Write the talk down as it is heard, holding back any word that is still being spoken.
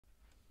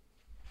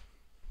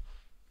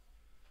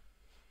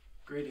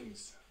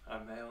Greetings,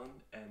 I'm Malin,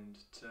 and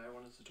today I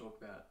wanted to talk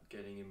about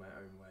getting in my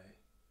own way.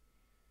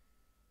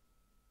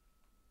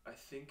 I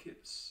think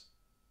it's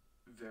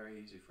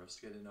very easy for us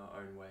to get in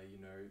our own way,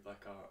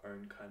 like our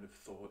own kind of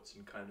thoughts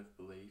and kind of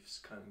beliefs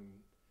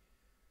can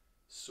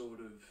sort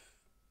of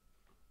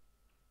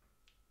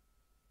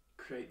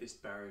create this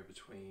barrier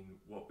between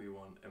what we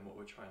want and what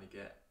we're trying to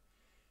get.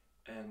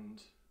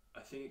 And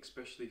I think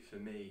especially for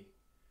me,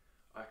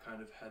 I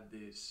kind of had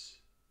this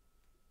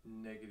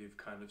negative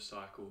kind of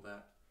cycle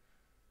that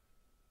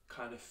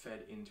kind of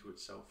fed into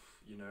itself,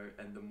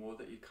 and the more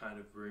that you kind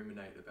of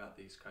ruminate about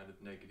these kind of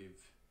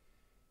negative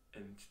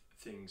and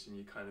things and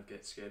you kind of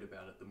get scared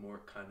about it, the more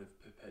it kind of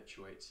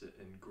perpetuates it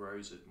and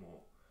grows it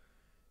more.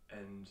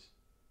 And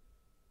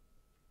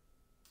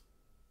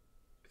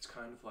it's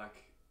kind of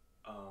like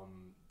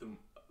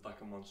like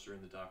a monster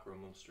in the dark or a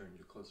monster in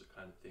your closet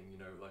kind of thing,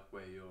 like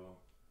where you're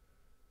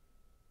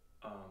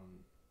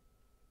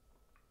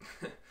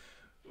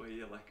where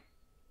you're like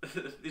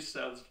this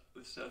sounds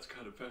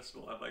kind of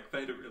personal. I've like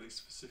made it really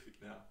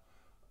specific now.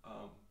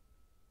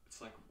 It's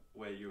like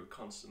where you're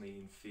constantly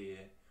in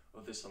fear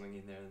of there's something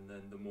in there, and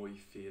then the more you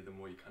fear, the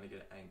more you kind of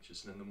get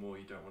anxious, and then the more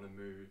you don't want to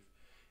move,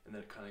 and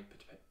then it kind of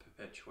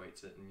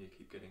perpetuates it, and you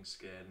keep getting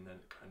scared, and then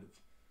it kind of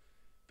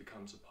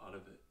becomes a part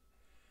of it.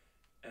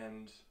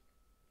 And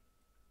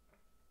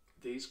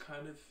these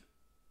kind of,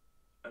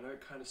 I know it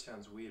kind of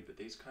sounds weird, but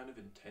these kind of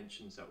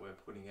intentions that we're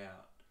putting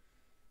out,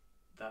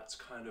 that's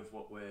kind of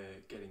what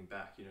we're getting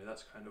back,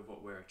 that's kind of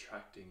what we're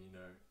attracting,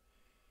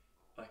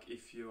 like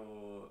if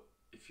you're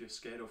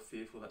scared or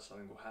fearful that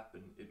something will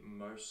happen, it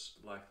most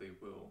likely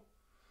will.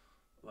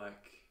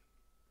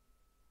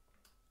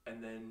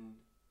 And then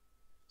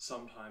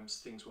sometimes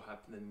things will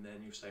happen and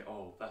then you'll say,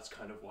 oh, that's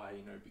kind of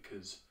why,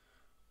 because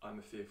I'm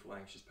a fearful,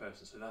 anxious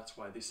person, so that's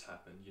why this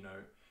happened,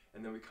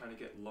 and then we kind of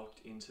get locked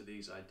into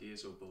these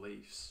ideas or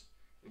beliefs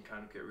and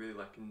kind of get really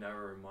like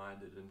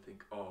narrow-minded and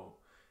think, oh,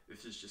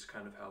 this is just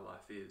kind of how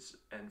life is.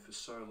 And for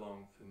so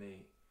long for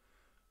me,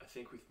 I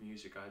think with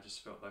music, I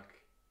just felt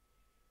like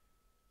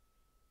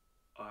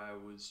I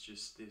was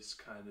just this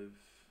kind of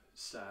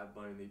sad,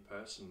 lonely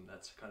person.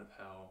 That's kind of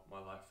how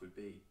my life would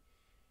be.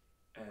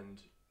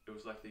 And it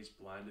was like these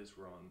blinders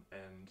were on,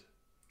 and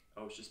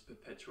I was just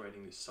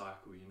perpetuating this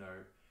cycle,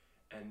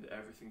 and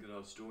everything that I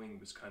was doing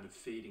was kind of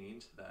feeding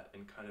into that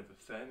and kind of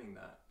affirming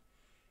that.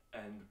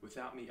 And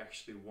without me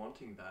actually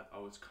wanting that, I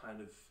was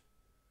kind of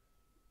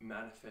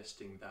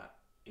manifesting that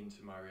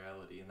into my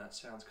reality. And that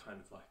sounds kind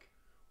of like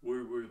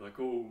woo-woo, like,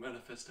 oh,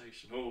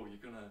 manifestation, oh, you're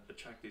gonna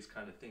attract these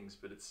kind of things,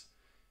 but it's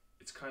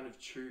kind of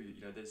true,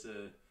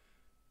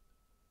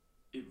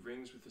 it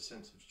rings with a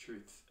sense of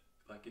truth.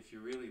 Like if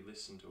you really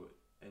listen to it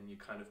and you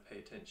kind of pay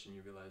attention,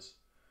 you realize,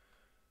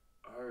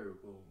 oh,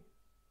 well,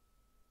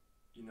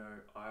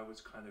 I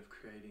was kind of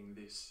creating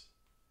this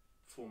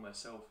for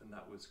myself, and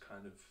that was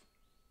kind of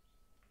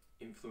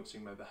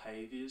influencing my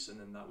behaviours, and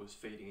then that was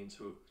feeding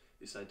into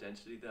this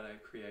identity that I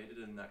created,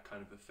 and that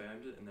kind of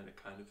affirmed it, and then it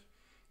kind of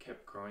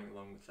kept growing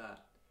along with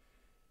that.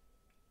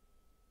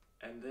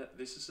 And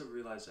this is a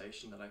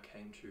realization that I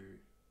came to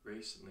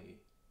recently,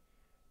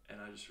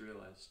 and I just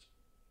realized,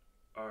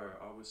 oh,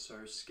 I was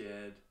so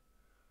scared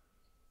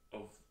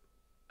of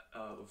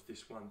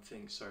this one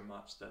thing so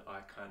much that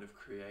I kind of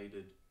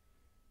created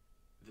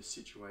the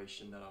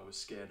situation that I was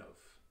scared of.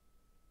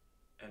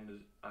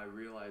 And I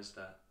realized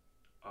that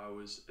I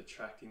was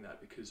attracting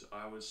that because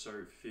I was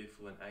so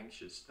fearful and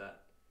anxious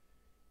that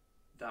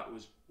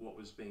was what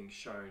was being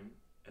shown,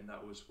 and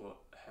that was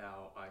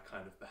how I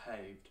kind of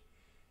behaved,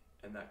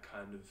 and that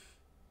kind of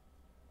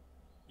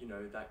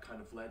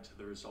led to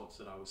the results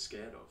that I was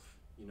scared of.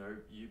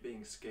 You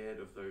being scared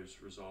of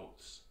those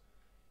results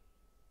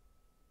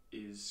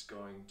is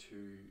going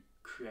to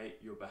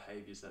create your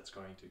behaviors that's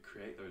going to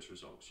create those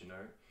results,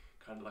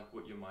 kind of like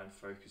what your mind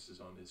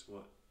focuses on is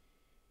what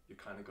you're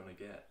kind of going to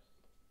get.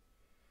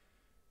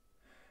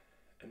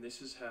 And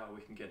this is how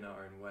we can get in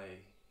our own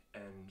way.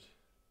 And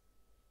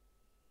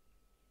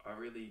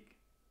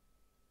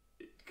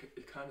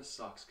it kind of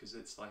sucks because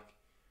it's like,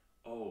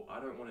 oh,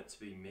 I don't want it to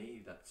be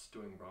me that's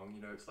doing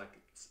wrong, it's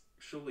like,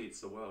 surely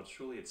it's the world,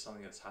 surely it's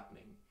something that's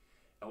happening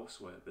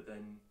elsewhere. But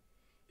then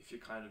if you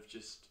kind of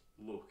just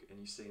look and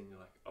you see and you're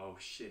like, oh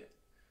shit,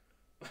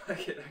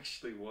 like it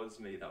actually was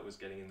me that was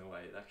getting in the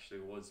way, it actually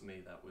was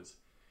me that was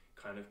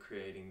kind of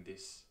creating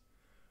this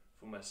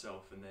for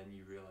myself. And then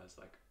you realize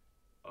like,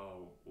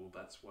 oh, well,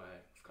 that's why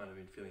I've kind of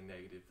been feeling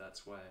negative,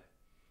 that's why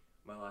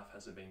my life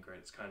hasn't been great,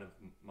 it's kind of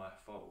my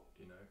fault,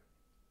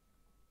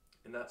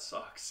 and that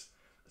sucks.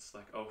 It's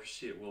like, oh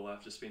shit, well,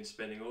 I've just been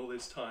spending all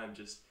this time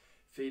just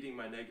feeding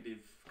my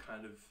negative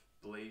kind of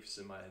beliefs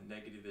and my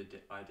negative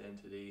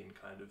identity, and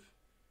kind of,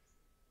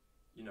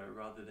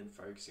 rather than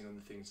focusing on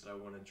the things that I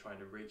want and trying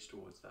to reach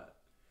towards that.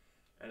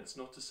 And it's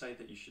not to say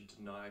that you should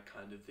deny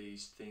kind of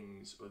these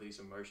things or these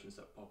emotions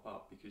that pop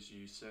up, because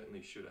you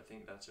certainly should. I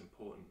think that's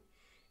important.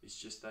 It's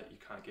just that you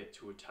can't get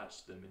too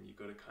attached to them, and you've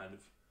got to kind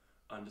of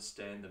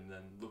understand them,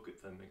 then look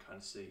at them and kind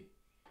of see,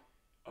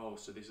 oh,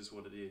 so this is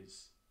what it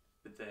is.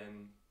 But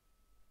then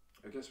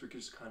I guess we could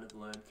just kind of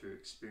learn through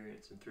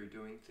experience and through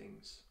doing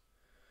things,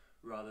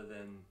 rather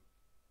than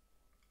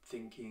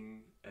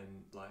thinking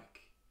and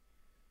like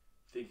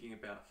thinking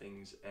about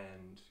things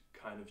and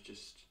kind of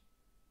just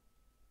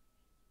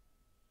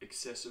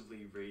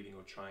excessively reading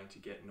or trying to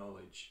get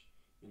knowledge.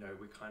 You know,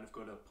 we kind of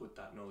got to put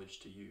that knowledge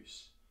to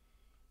use.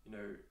 You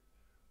know,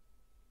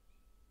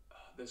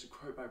 there's a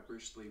quote by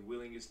Bruce Lee: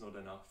 willing is not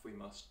enough, we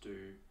must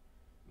do.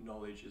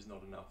 Knowledge is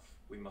not enough,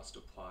 we must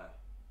apply.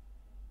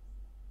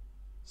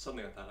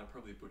 Something like that. I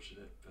probably butchered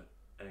it, but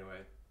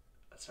anyway,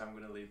 that's how I'm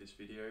going to leave this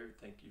video.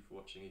 Thank you for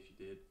watching if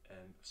you did,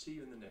 and see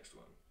you in the next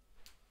one.